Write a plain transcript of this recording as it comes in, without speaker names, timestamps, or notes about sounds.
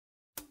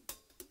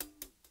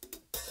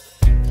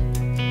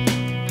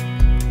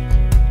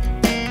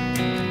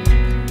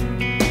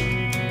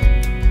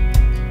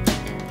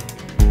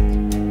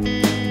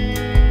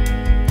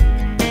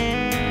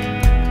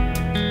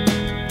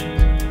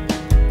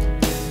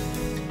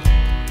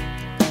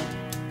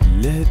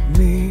Let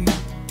me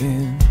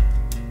in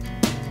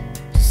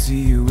to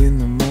see you in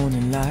the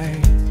morning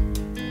light,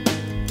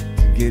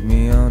 to get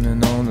me on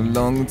and on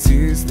along the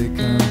tears they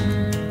come.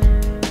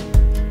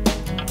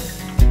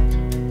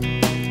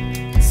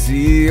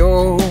 See,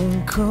 oh,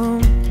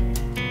 come,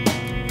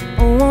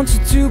 I want you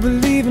to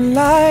believe in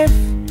life,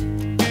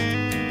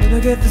 but I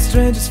get the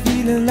strangest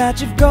feeling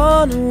that you've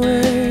gone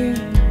away.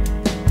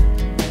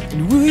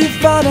 And will you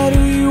find out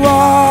who you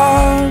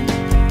are?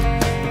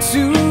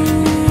 Too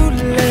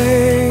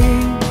late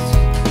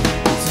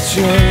to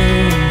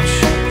change.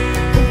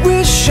 I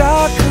wish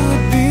I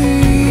could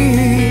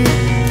be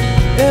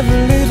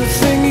every little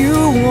thing you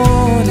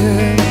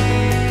wanted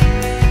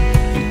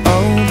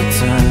all the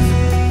time.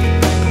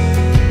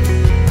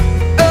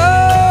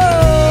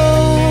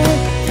 Oh,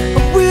 I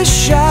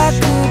wish I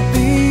could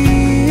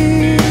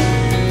be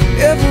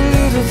every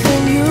little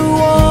thing you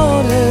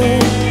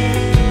wanted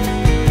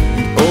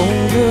all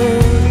the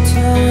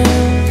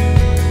time.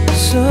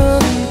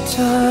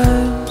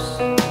 Sometimes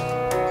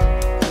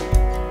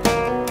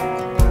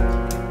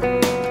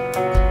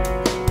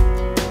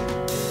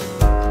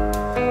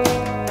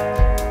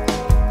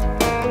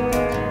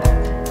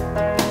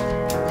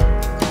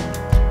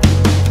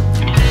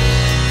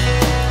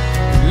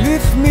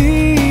lift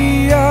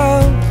me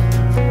up,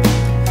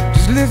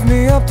 just lift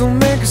me up, don't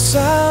make a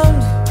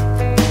sound.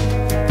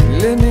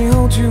 Let me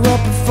hold you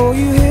up before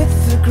you hit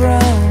the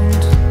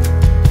ground.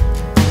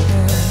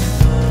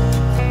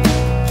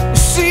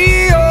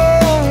 See,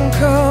 oh,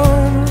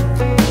 come,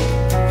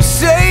 you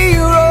say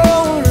you're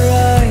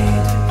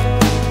alright,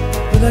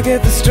 but I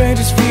get the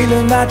strangest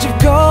feeling that you've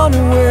gone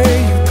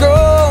away. You've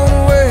gone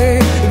away.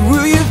 And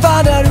will you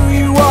find out who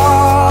you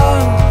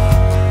are?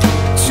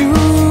 Too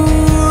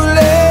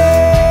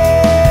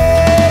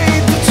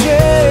late to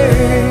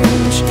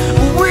change.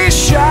 I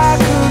wish I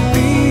could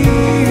be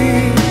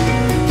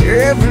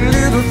every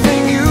little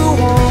thing you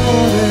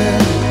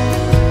wanted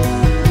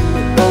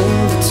all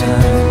the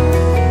time.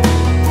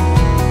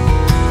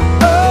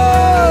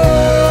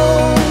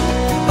 Oh,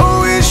 I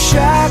wish I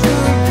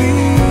could be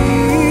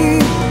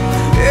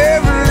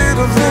every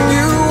little thing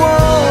you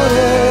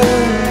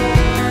wanted,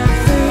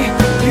 thing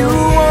you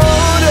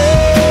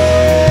wanted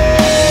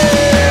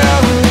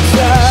all the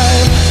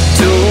time.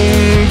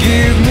 Don't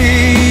give me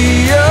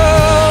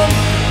up,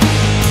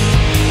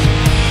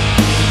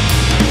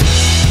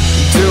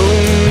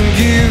 don't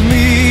give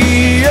me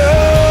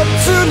up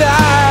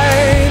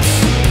tonight,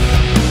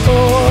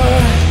 or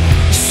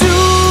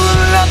soon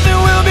nothing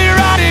will be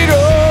right at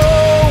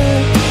all.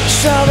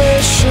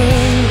 Salvation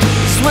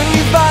is when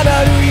you find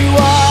out who you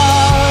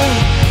are.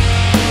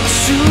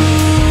 Too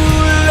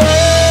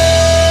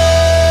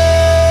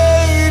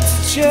late to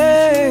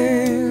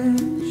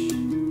change.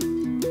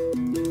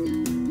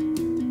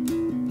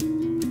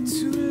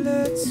 Too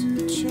late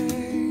to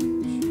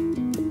change.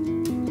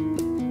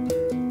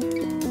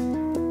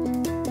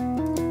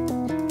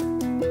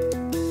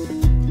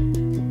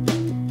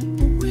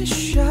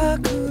 Wish I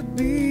could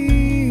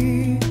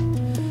be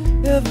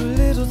every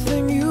little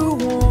thing you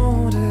want.